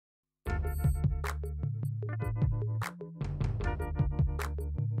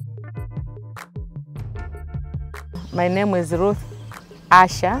My name is Ruth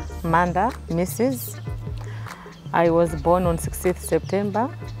Asha Manda, Mrs. I was born on 16th September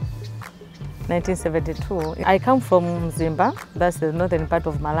 1972. I come from Zimba, that's the northern part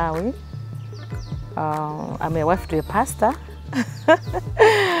of Malawi. I'm a wife to a pastor.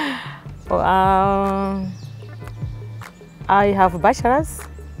 I have a bachelor's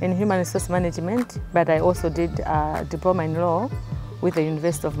in human resource management, but I also did a diploma in law with the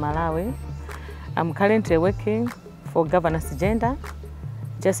University of Malawi. I'm currently working for Governance Gender,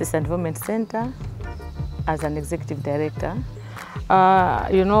 Justice and Development Center as an executive director.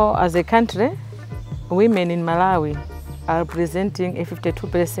 You know, as a country, women in Malawi are representing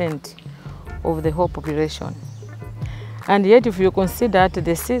 52% of the whole population. And yet, if you consider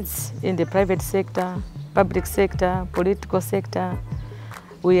the seats in the private sector, public sector, political sector,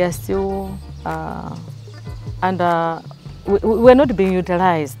 we are still we're not being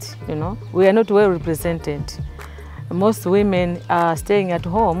utilized, you know. We are not well represented. Most women are staying at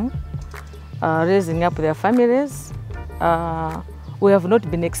home, raising up their families. We have not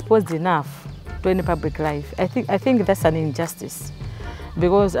been exposed enough to any public life. I think that's an injustice,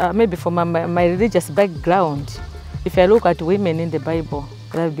 because maybe from my religious background, if I look at women in the Bible,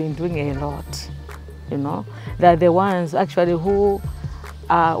 they've been doing a lot, you know. They're the ones actually who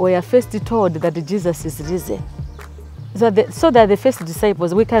were first told that Jesus is risen. So they're the first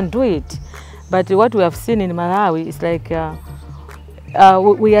disciples. We can do it. But what we have seen in Malawi is like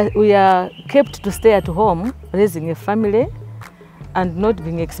we are kept to stay at home, raising a family, and not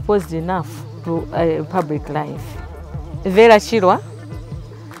being exposed enough to public life. Vera Chirwa,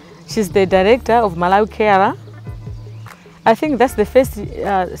 she's the director of Malawi Carer. I think that's the first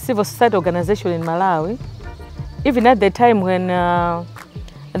civil society organization in Malawi. Even at the time when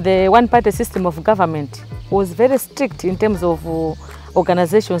the one-party system of government was very strict in terms of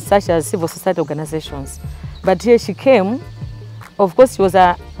organizations such as civil society organizations. But here she came. Of course, she was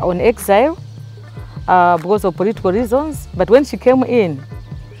on exile because of political reasons. But when she came in,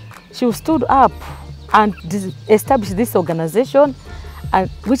 she stood up and established this organization,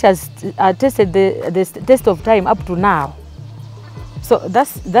 which has tested the test of time up to now. So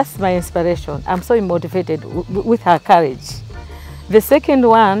that's my inspiration. I'm so motivated with her courage. The second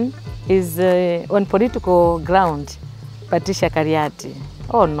one is on political ground, Patricia Kariati.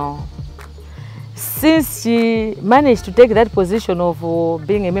 Oh no. Since she managed to take that position of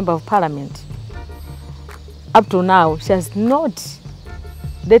being a member of parliament, up to now, she has not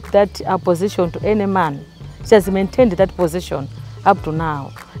let that position to any man. She has maintained that position up to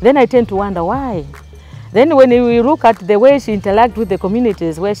now. Then I tend to wonder why. Then when we look at the way she interacts with the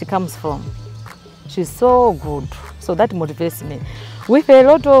communities where she comes from, she's so good. So that motivates me. With a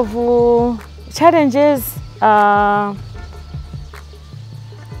lot of challenges,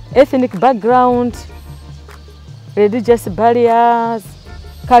 ethnic background, religious barriers,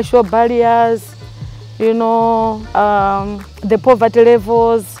 cultural barriers, you know, the poverty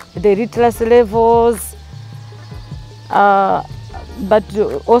levels, the literacy levels, but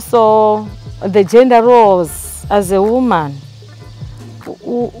also the gender roles as a woman.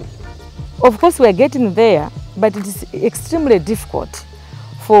 Of course, we are getting there, but it is extremely difficult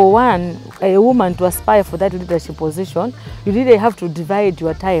for a woman to aspire for that leadership position. You really have to divide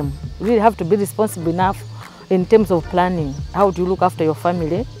your time. You really have to be responsible enough in terms of planning. How do you look after your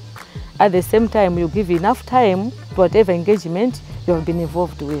family? At the same time, you give enough time to whatever engagement you have been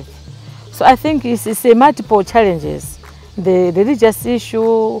involved with. So I think it's a multiple challenges. The religious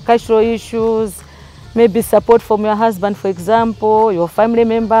issue, cultural issues, maybe support from your husband, for example, your family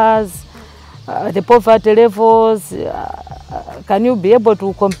members, the poverty levels. Can you be able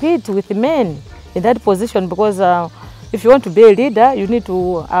to compete with men in that position? Because if you want to be a leader, you need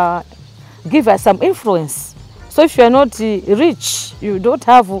to give us some influence. So if you are not rich, you don't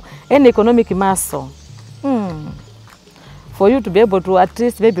have any economic muscle. For you to be able to at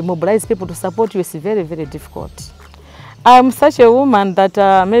least maybe mobilize people to support you is very, very difficult. I'm such a woman that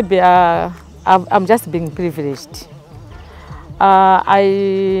maybe I'm just being privileged.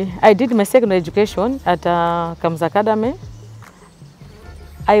 I did my secondary education at Kam's Academy.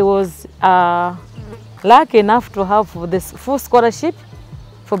 I was lucky enough to have this full scholarship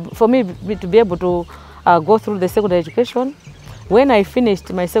for me to be able to go through the secondary education. When I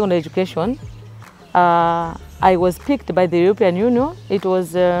finished my secondary education, I was picked by the European Union. It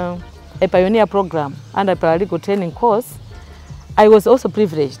was a pioneer program and a paralegal training course. I was also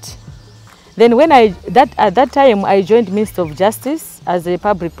privileged. Then when at that time I joined Ministry of Justice as a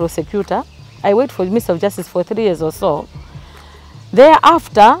public prosecutor. I worked for the Ministry of Justice for 3 years or so.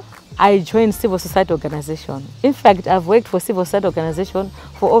 Thereafter, I joined civil society organization. In fact, I've worked for civil society organization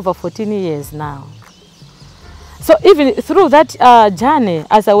for over 14 years now. So even through that journey,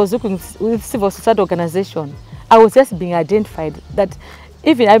 as I was working with civil society organization, I was just being identified that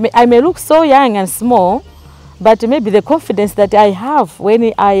even I may look so young and small, but maybe the confidence that I have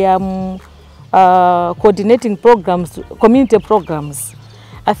when I am coordinating programs, community programs,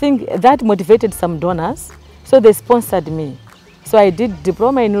 I think that motivated some donors, so they sponsored me. So I did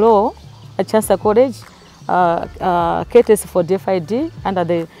diploma in law at Chancellor College, KTS for DFID under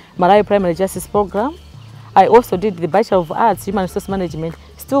the Malawi Primary Justice Program. I also did the Bachelor of Arts, Human Resource Management,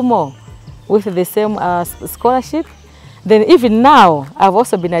 still more, with the same scholarship. Then even now, I've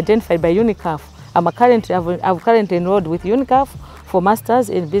also been identified by UNICAF. I'm currently enrolled with UNICAF for Masters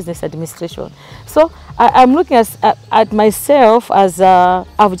in Business Administration. So I'm looking at myself as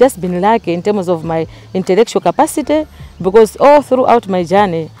I've just been lucky in terms of my intellectual capacity, because all throughout my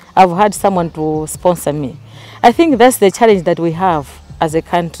journey, I've had someone to sponsor me. I think that's the challenge that we have as a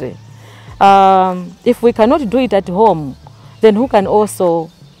country. If we cannot do it at home, then who can also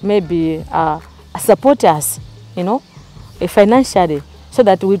maybe support us, you know, financially, so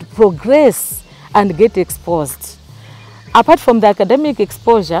that we progress and get exposed. Apart from the academic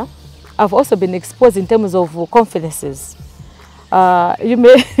exposure, I've also been exposed in terms of conferences. You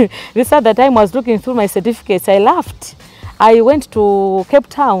may, this other time I was looking through my certificates, I laughed. I went to Cape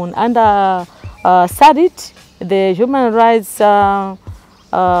Town under SADIT, the Human Rights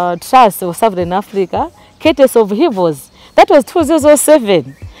Trust of Southern Africa, KTS of Hivos. That was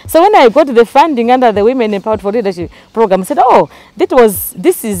 2007. So when I got the funding under the Women Empowered for Leadership program, I said, oh,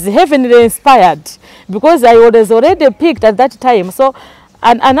 this is heavenly inspired, because I was already picked at that time. So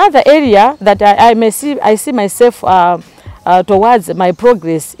another area that I see myself towards my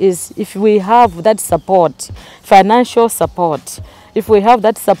progress is if we have that support, financial support, if we have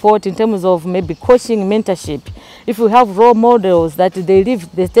that support in terms of maybe coaching, mentorship, if we have role models that they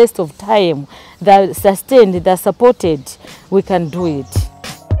live the test of time, they're sustained, they're supported, we can do it.